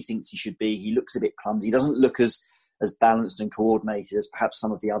fast as he thinks he should be. He looks a bit clumsy. He doesn't look as balanced and coordinated as perhaps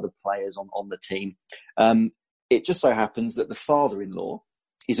some of the other players on the team. It just so happens that the father-in-law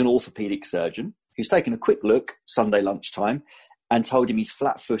is an orthopaedic surgeon who's taken a quick look Sunday lunchtime and told him he's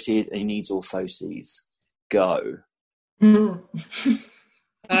flat-footed and he needs orthoses. Go. I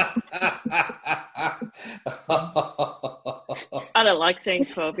don't like seeing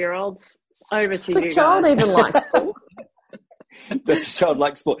 12-year-olds. Over to you. The child guys. even likes sport. Does the child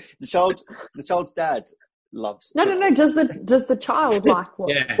like sport? The child's dad loves. No. Does the child like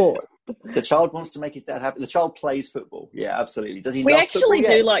sport? The child wants to make his dad happy. The child plays football. Yeah, absolutely. Does he? We love actually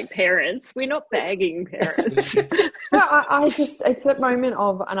football? do like parents. We're not bagging parents. No, I just, it's that moment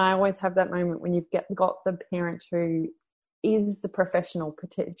of, and I always have that moment when you've got the parent who is the professional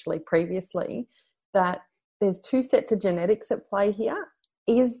potentially previously, that there's 2 sets of genetics at play here.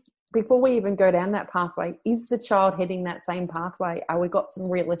 Before we even go down that pathway, is the child heading that same pathway? Are we got some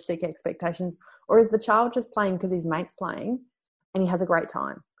realistic expectations? Or is the child just playing because his mate's playing and he has a great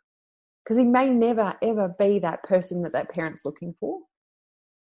time? Because he may never, ever be that person that parent's looking for.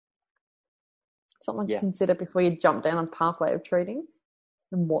 Something to consider before you jump down a pathway of treating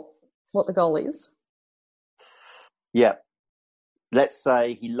and what the goal is. Yeah. Let's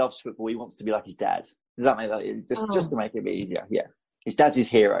say he loves football. He wants to be like his dad. Does that make that just to make it a bit easier? Yeah. His dad's his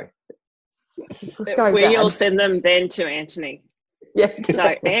hero. We all send them then to Anthony. Yeah. So,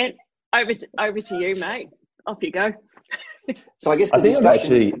 Ant, over to you, mate. Off you go. So I guess I've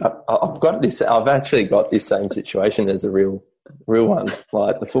actually got this same situation as a real one,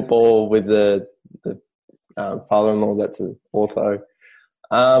 like the football with the father-in-law that's an ortho.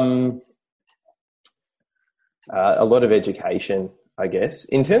 a lot of education, I guess.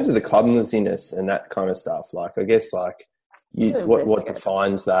 In terms of the clumsiness and that kind of stuff, like, I guess, like, what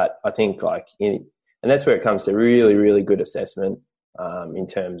defines that, I think, like, and that's where it comes to really, really good assessment in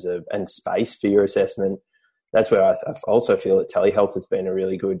terms of, and space for your assessment. That's where I also feel that telehealth has been a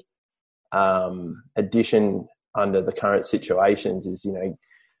really good addition under the current situations, is, you know,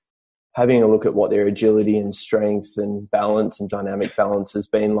 having a look at what their agility and strength and balance and dynamic balance has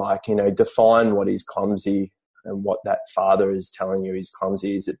been like, you know, define what is clumsy and what that father is telling you is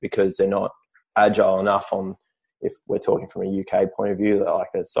clumsy. Is it because they're not agile enough on, if we're talking from a UK point of view, like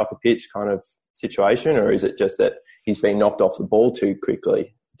a soccer pitch kind of situation, or is it just that he's been knocked off the ball too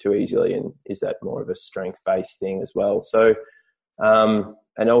quickly, too easily, and is that more of a strength-based thing as well? So,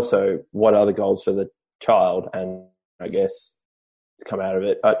 and also, what are the goals for the child, and I guess come out of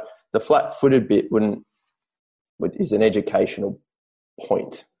it. But the flat-footed bit is an educational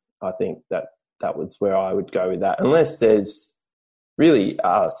point. I think that was where I would go with that, unless there's really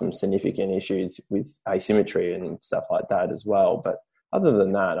are some significant issues with asymmetry and stuff like that as well. But other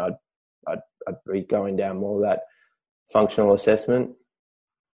than that, I'd be going down more of that functional assessment.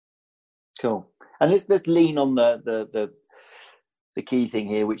 Cool. And let's lean on the key thing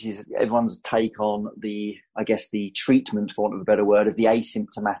here, which is everyone's take on the treatment, for want of a better word, of the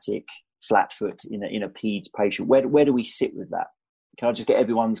asymptomatic flat foot in a peds patient. Where do we sit with that? Can I just get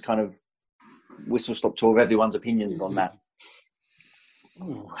everyone's kind of whistle-stop tour of everyone's opinions on that?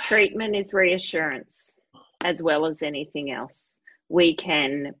 Treatment is reassurance as well as anything else. We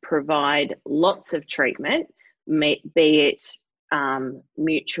can provide lots of treatment, be it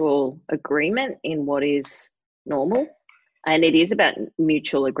mutual agreement in what is normal. And it is about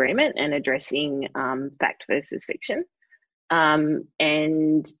mutual agreement and addressing fact versus fiction.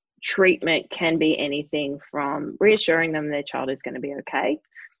 And treatment can be anything from reassuring them their child is going to be okay,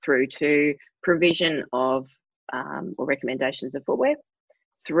 through to provision of or recommendations of footwear,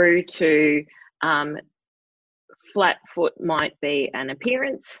 through to flat foot might be an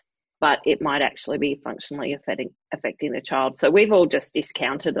appearance, but it might actually be functionally affecting the child. So we've all just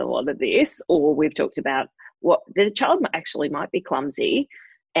discounted a lot of this, or we've talked about what the child actually might be clumsy,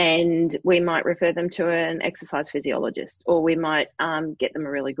 and we might refer them to an exercise physiologist, or we might get them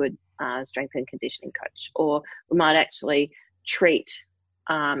a really good strength and conditioning coach, or we might actually treat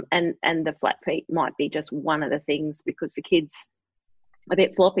and the flat feet might be just one of the things because the kid's a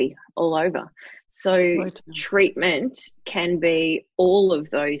bit floppy all over. So treatment can be all of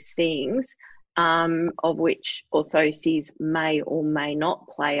those things, of which orthoses may or may not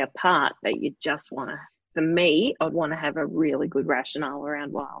play a part, but you just want to, for me, I'd want to have a really good rationale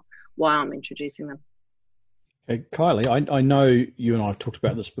around why I'm introducing them. Okay, Kylie, I know you and I have talked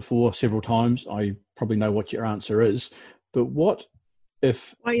about this before several times. I probably know what your answer is, but what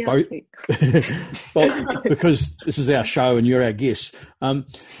if both? Well, because this is our show and you're our guest. What?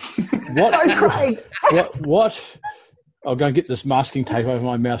 I'll go and get this masking tape over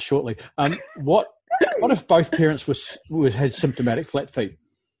my mouth shortly. What if both parents had symptomatic flat feet?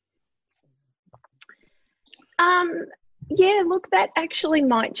 Yeah, look, that actually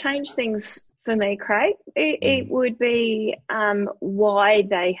might change things for me, Craig. It would be why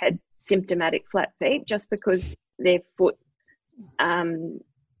they had symptomatic flat feet, just because their foot, the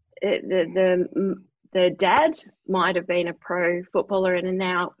dad might have been a pro footballer and are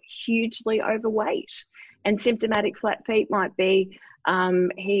now hugely overweight. And symptomatic flat feet might be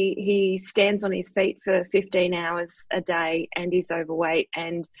he stands on his feet for 15 hours a day and is overweight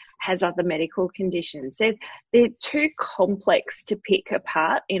and has other medical conditions. They're too complex to pick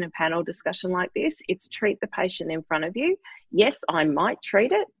apart in a panel discussion like this. It's treat the patient in front of you. Yes, I might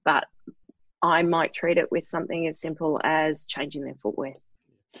treat it, but I might treat it with something as simple as changing their footwear.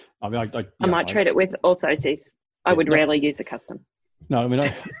 I might treat it with orthoses. I would rarely use a custom. No, I mean,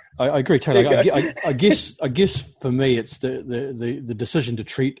 I agree totally. I guess for me, it's the decision to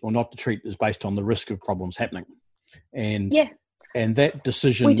treat or not to treat is based on the risk of problems happening, and that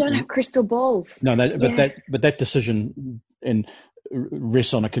decision. We don't have crystal balls. But that decision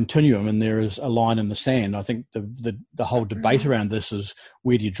rests on a continuum, and there is a line in the sand. I think the whole debate around this is,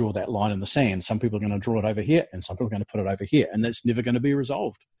 where do you draw that line in the sand? Some people are going to draw it over here, and some people are going to put it over here, and that's never going to be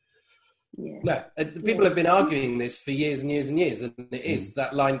resolved. Yeah. No, people have been arguing this for years and years and years, and it is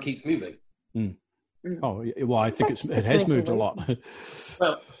that line keeps moving. Mm. Oh well, I think it has moved a lot.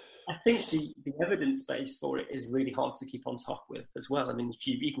 Well, I think the evidence base for it is really hard to keep on top with as well. I mean, if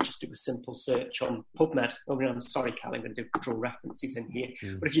you can just do a simple search on PubMed. I mean, I'm sorry, Cal, I'm going to draw references in here.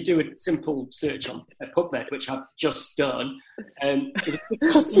 But if you do a simple search on PubMed, which I've just done,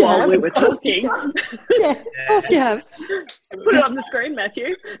 while we were talking. Yeah, of course you have. Put it on the screen,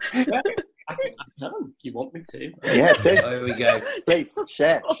 Matthew. I can, if you want me to. Yeah, do. There we go. Please,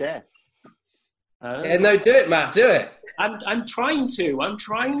 share. Yeah, no, do it, Matt, do it. I'm trying to.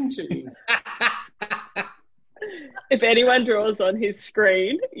 If anyone draws on his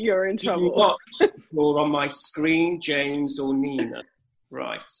screen, you're in trouble. You're on my screen, James or Nina.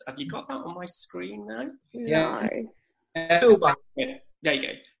 Right. Have you got that on my screen now? No. Yeah, there you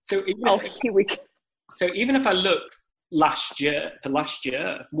go. So Here we go. So even if I look last year,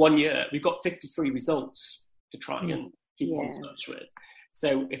 1 year, we've got 53 results to try and keep on touch with.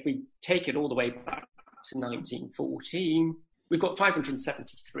 So if we take it all the way back to 1914, we've got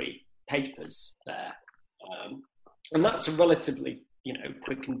 573 papers there. And that's a relatively,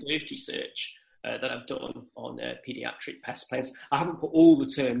 quick and dirty search that I've done on paediatric pest planes. I haven't put all the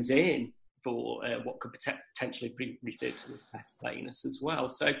terms in for what could potentially be referred to as pest plainness as well.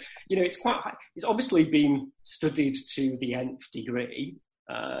 So, it's quite high. It's obviously been studied to the nth degree,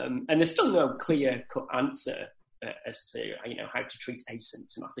 and there's still no clear-cut answer as to, how to treat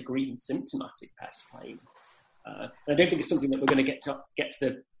asymptomatic or even symptomatic pest planes. I don't think it's something that we're going to get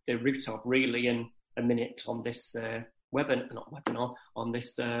to the root of really in a minute on this webinar, on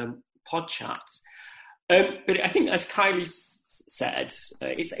this pod chat. But I think, as Kylie said,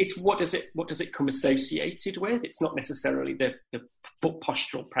 it's what does it come associated with? It's not necessarily the foot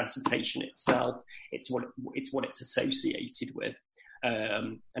postural presentation itself. It's what it's associated with.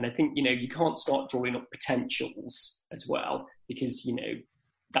 And I think you can't start drawing up potentials as well, because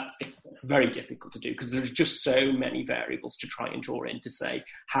that's very difficult to do, because there's just so many variables to try and draw in to say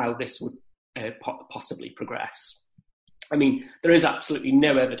how this would possibly progress. I mean, there is absolutely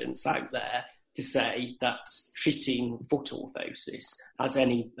no evidence out there to say that treating foot orthosis has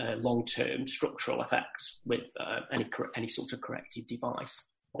any long-term structural effect with any sort of corrective device,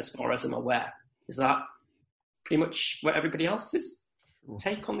 as far as I'm aware. Is that pretty much what everybody else's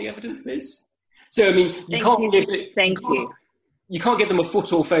take on the evidence is? So, I mean, you can't give them a foot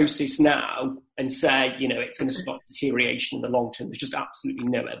orthosis now and say, it's going to stop deterioration in the long term. There's just absolutely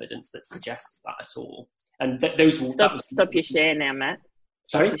no evidence that suggests that at all. And those will stop your share now, Matt.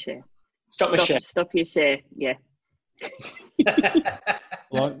 Sorry? Stop your share. Stop your share. Yeah.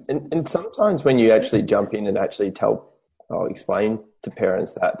 And sometimes when you actually jump in and actually explain to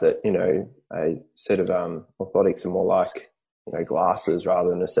parents that a set of orthotics are more like glasses rather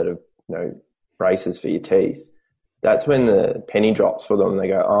than a set of braces for your teeth. That's when the penny drops for them. They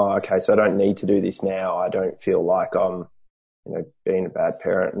go, oh, okay, so I don't need to do this now. I don't feel like I'm, being a bad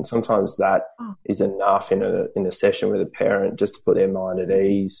parent. And sometimes that is enough in a session with a parent just to put their mind at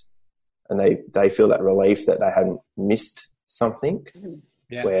ease, and they feel that relief that they hadn't missed something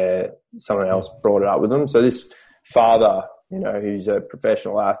where someone else brought it up with them. So this father, who's a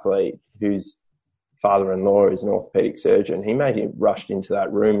professional athlete, whose father-in-law is an orthopedic surgeon, he may have rushed into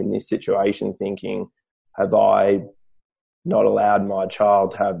that room in this situation thinking, have I not allowed my child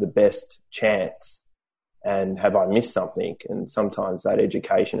to have the best chance? And have I missed something? And sometimes that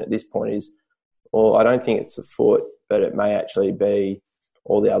education at this point is, well, I don't think it's the foot, but it may actually be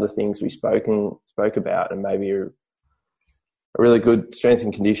all the other things we spoke about, and maybe a really good strength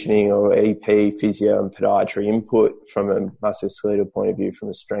and conditioning or EP, physio and podiatry input from a musculoskeletal point of view, from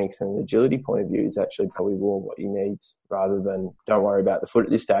a strength and agility point of view, is actually probably more what he needs, rather than don't worry about the foot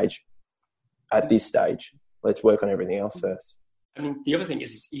at this stage. At this stage, let's work on everything else first. I mean, the other thing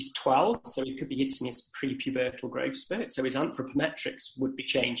is he's 12, so he could be hitting his prepubertal growth spurt. So his anthropometrics would be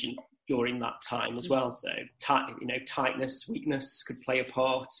changing during that time as well. So, tightness, weakness could play a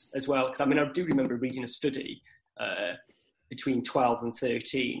part as well. Because, I do remember reading a study between 12 and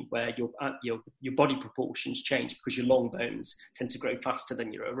 13 where your body proportions change because your long bones tend to grow faster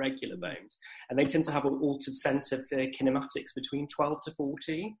than your irregular bones. And they tend to have an altered sense of kinematics between 12 to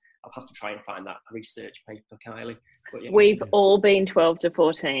 14. I'll have to try and find that research paper, Kylie. But, We've all been 12 to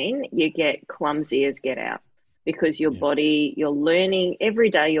 14. You get clumsy as get out, because your body, you're learning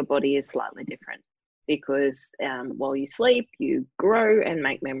every day, your body is slightly different, because while you sleep, you grow and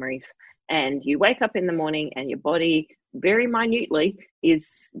make memories, and you wake up in the morning and your body very minutely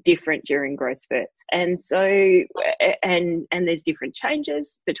is different during growth spurts. And so, and there's different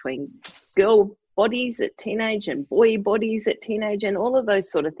changes between girl bodies at teenage and boy bodies at teenage, and all of those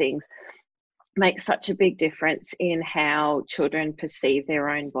sort of things make such a big difference in how children perceive their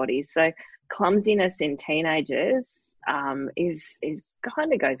own bodies. So clumsiness in teenagers is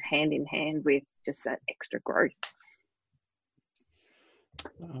kind of goes hand in hand with just that extra growth.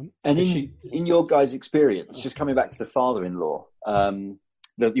 And in your guys' experience, just coming back to the father-in-law,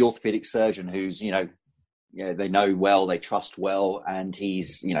 the orthopedic surgeon who's, they know well, they trust well, and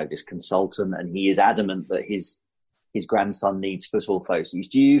he's, this consultant, and he is adamant that his his grandson needs foot orthoses.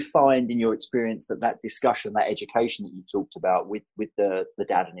 Do you find in your experience that discussion, that education that you've talked about with the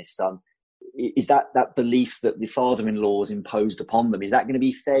dad and his son, is that belief that the father-in-law is imposed upon them, is that going to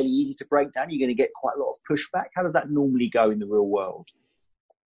be fairly easy to break down? You're going to get quite a lot of pushback. How does that normally go in the real world?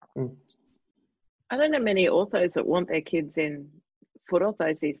 I don't know many orthos that want their kids in foot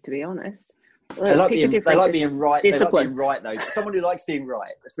orthoses, to be honest. They like being right. Discipline. They like being right, though. Someone who likes being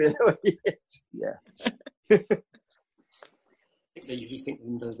right. Yeah. They usually think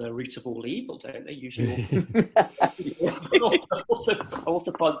they're the root of all evil, don't they? Usually,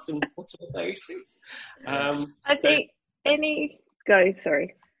 orthopods and foot orthoses. I think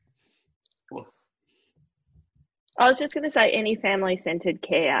sorry. I was just going to say any family-centred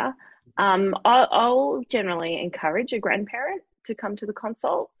care. I'll generally encourage a grandparent to come to the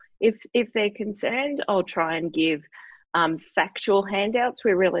consult. If they're concerned, I'll try and give factual handouts.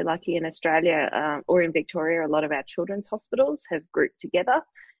 We're really lucky in Australia or in Victoria, a lot of our children's hospitals have grouped together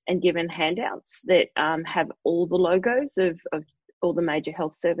and given handouts that have all the logos of all the major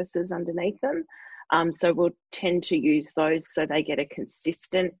health services underneath them. So we'll tend to use those so they get a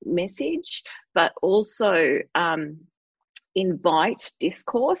consistent message, but also invite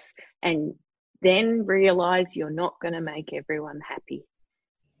discourse and then realise you're not going to make everyone happy.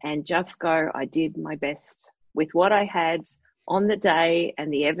 And just go, I did my best with what I had on the day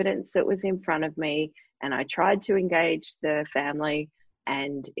and the evidence that was in front of me, and I tried to engage the family,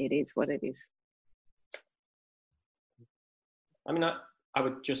 and it is what it is. I mean, I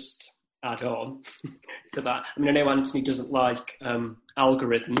would just add on to that. I mean, I know Anthony doesn't like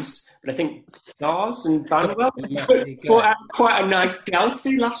algorithms, but I think Dars and Banwell put out quite a nice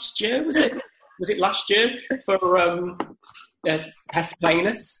Delphi last year. Was it last year for pest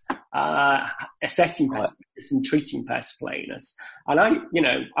planus, assessing pest planus and treating pest planus? And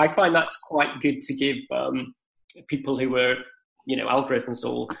I find that's quite good to give people who are, algorithms,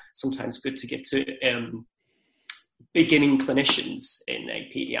 or sometimes good to give to beginning clinicians in a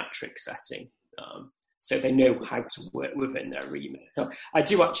paediatric setting, so they know how to work within their remit. So I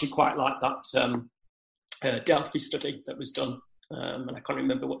do actually quite like that Delphi study that was done, and I can't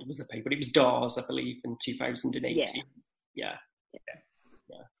remember what was the paper, but it was DARS, I believe, in 2018. Yeah.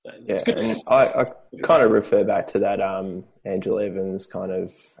 So it's good. And I kind of refer back to that Angela Evans kind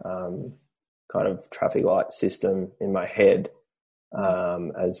of traffic light system in my head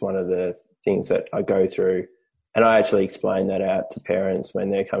as one of the things that I go through. And I actually explain that out to parents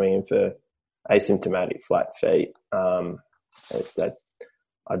when they're coming in for asymptomatic flat feet, that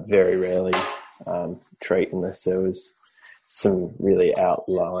I'd very rarely treat unless there was some really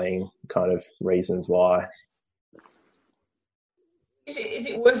outlying kind of reasons why. Is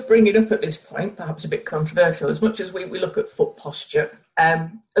it worth bringing up at this point, perhaps a bit controversial, as much as we look at foot posture,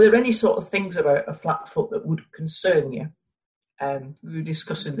 are there any sort of things about a flat foot that would concern you? We were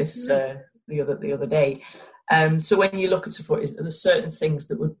discussing this the other day. So when you look at a foot, are there certain things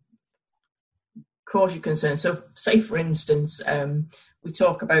that would cause you concern? So say, for instance, we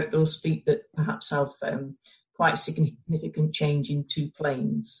talk about those feet that perhaps have quite significant change in two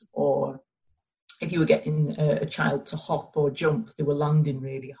planes, or if you were getting a child to hop or jump, they were landing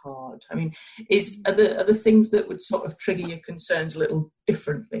really hard. I mean, are the things that would sort of trigger your concerns a little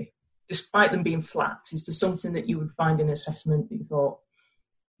differently, despite them being flat? Is there something that you would find in assessment that you thought,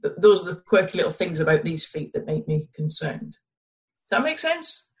 those are the quirky little things about these feet that make me concerned? Does that make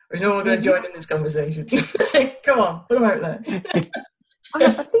sense? Or is no one going to join in this conversation? Come on, put them out there.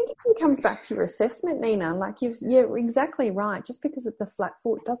 I think it comes back to your assessment, Nina. Like you're exactly right. Just because it's a flat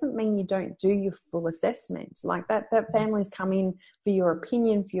foot doesn't mean you don't do your full assessment. Like that family's come in for your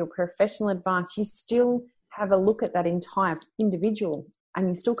opinion, for your professional advice. You still have a look at that entire individual, and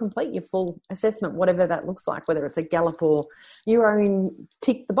you still complete your full assessment, whatever that looks like, whether it's a Gallup or your own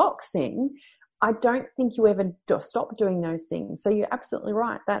tick the box thing. I don't think you ever stop doing those things. So you're absolutely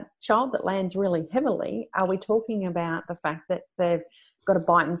right. That child that lands really heavily, are we talking about the fact that they've got a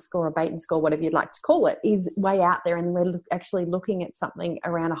bite and score, a bait and score, whatever you'd like to call it, is way out there, and we're actually looking at something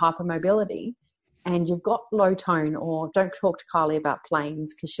around a hypermobility, and you've got low tone, or don't talk to Kylie about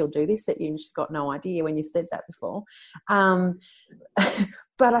planes because she'll do this at you and she's got no idea when you said that before.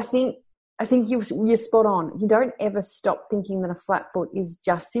 But I think you're spot on. You don't ever stop thinking that a flat foot is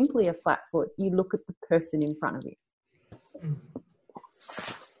just simply a flat foot. You look at the person in front of you.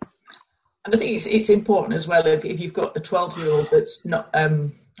 And I think it's important as well if you've got a 12-year-old that's not,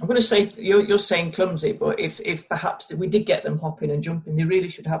 I'm going to say, you're saying clumsy, but if perhaps we did get them hopping and jumping, they really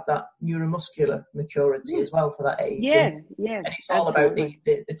should have that neuromuscular maturity as well for that age. Yeah. And it's all about the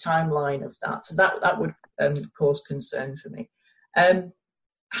timeline of that. So that would cause concern for me.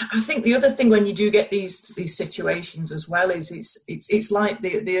 I think the other thing when you do get these situations as well is it's like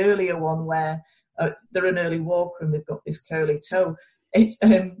the earlier one where they're an early walker and they've got this curly toe. It's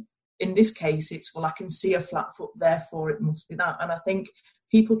in this case, it's, well, I can see a flat foot, therefore it must be that. And I think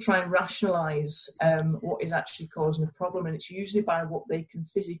people try and rationalise what is actually causing the problem, and it's usually by what they can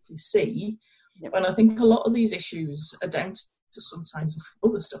physically see. Yep. And I think a lot of these issues are down to sometimes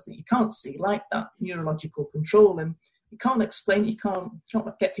other stuff that you can't see, like that neurological control, and you can't explain, you can't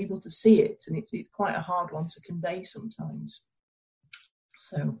get people to see it, and it's quite a hard one to convey sometimes.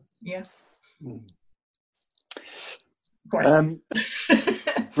 So, yeah. Brilliant.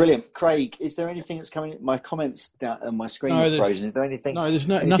 Craig, is there anything that's coming? My comments down on my screen are frozen. Is there anything? No, there's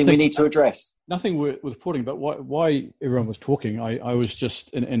nothing we need to address. Nothing worth reporting, but why everyone was talking, I was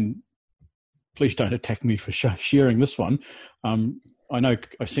just, and please don't attack me for sharing this one. I know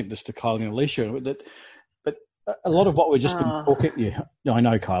I sent this to Kylie and Alicia, but a lot of what we've just been talking, I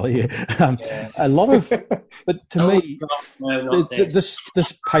know, Kylie, a lot of, but to me, this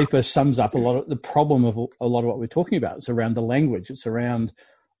paper sums up a lot of the problem of a lot of what we're talking about. It's around the language. It's around,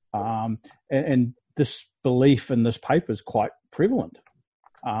 and this belief in this paper is quite prevalent.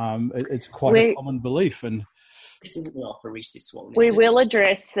 It's quite a common belief, and this isn't the ophoresis one. We will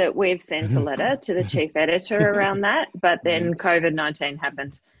address that we've sent a letter to the chief editor around that, but then COVID-19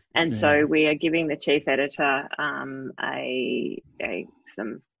 happened. And so we are giving the chief editor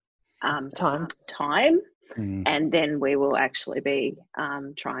some time, and then we will actually be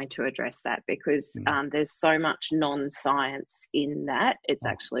trying to address that, because there's so much non-science in that. It's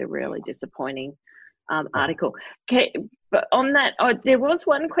actually a really disappointing article. Okay, but on that, there was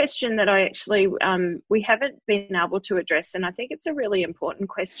one question that I actually we haven't been able to address, and I think it's a really important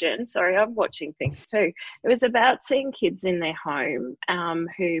question. Sorry, I'm watching things too. It was about seeing kids in their home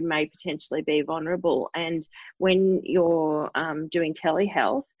who may potentially be vulnerable, and when you're doing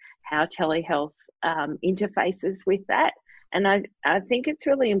telehealth, how telehealth interfaces with that. And I think it's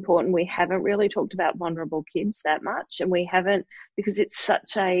really important. We haven't really talked about vulnerable kids that much, and we haven't, because it's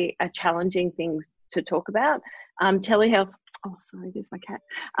such a challenging thing to talk about. Telehealth, there's my cat.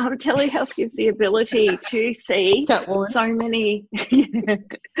 Telehealth gives the ability to see so many,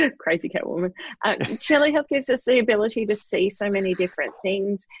 crazy cat woman. Telehealth gives us the ability to see so many different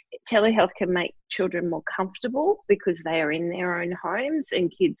things. Telehealth can make children more comfortable because they are in their own homes,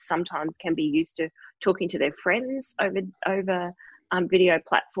 and kids sometimes can be used to talking to their friends over video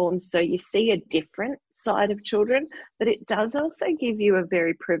platforms. So you see a different side of children, but it does also give you a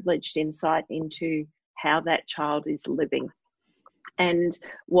very privileged insight into how that child is living and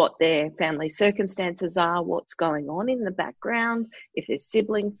what their family circumstances are, what's going on in the background, if there's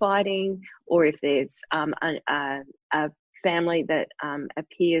sibling fighting, or if there's a family that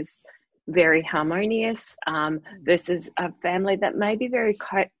appears very harmonious versus a family that may be very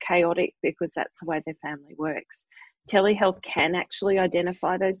chaotic because that's the way their family works. Telehealth can actually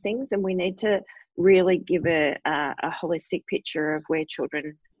identify those things, and we need to really give a holistic picture of where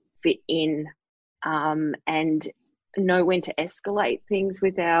children fit in, and know when to escalate things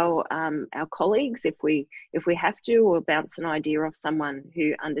with our colleagues if we have to, or bounce an idea off someone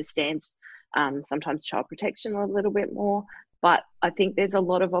who understands sometimes child protection a little bit more. But I think there's a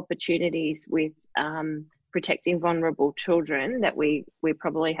lot of opportunities with protecting vulnerable children that we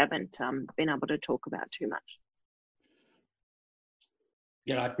probably haven't been able to talk about too much.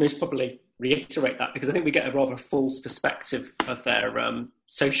 Yeah, I'd most probably reiterate that, because I think we get a rather false perspective of their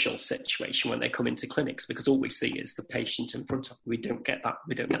social situation when they come into clinics, because all we see is the patient in front of them. We don't get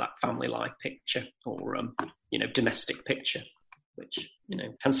that family life picture or domestic picture, which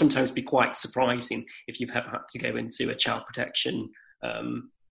can sometimes be quite surprising if you've ever had to go into a child protection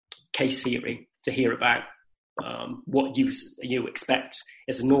case hearing to hear about what you expect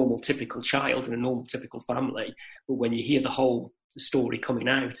as a normal typical child in a normal typical family. But when you hear the whole story coming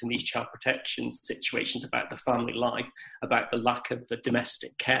out in these child protection situations about the family life, about the lack of the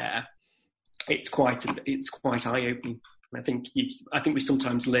domestic care, it's quite eye-opening. I think we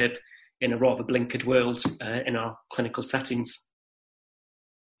sometimes live in a rather blinkered world in our clinical settings.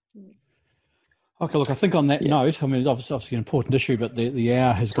 Okay, look, I think on that note, I mean, it's obviously an important issue, but the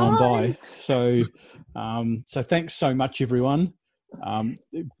hour has gone by. So thanks so much, everyone.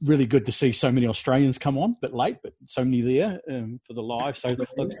 Really good to see so many Australians come on, a bit late, but so many there for the live. So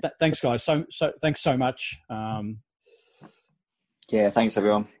thanks, guys. So thanks so much. Thanks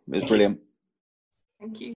everyone. It was brilliant. Thank you.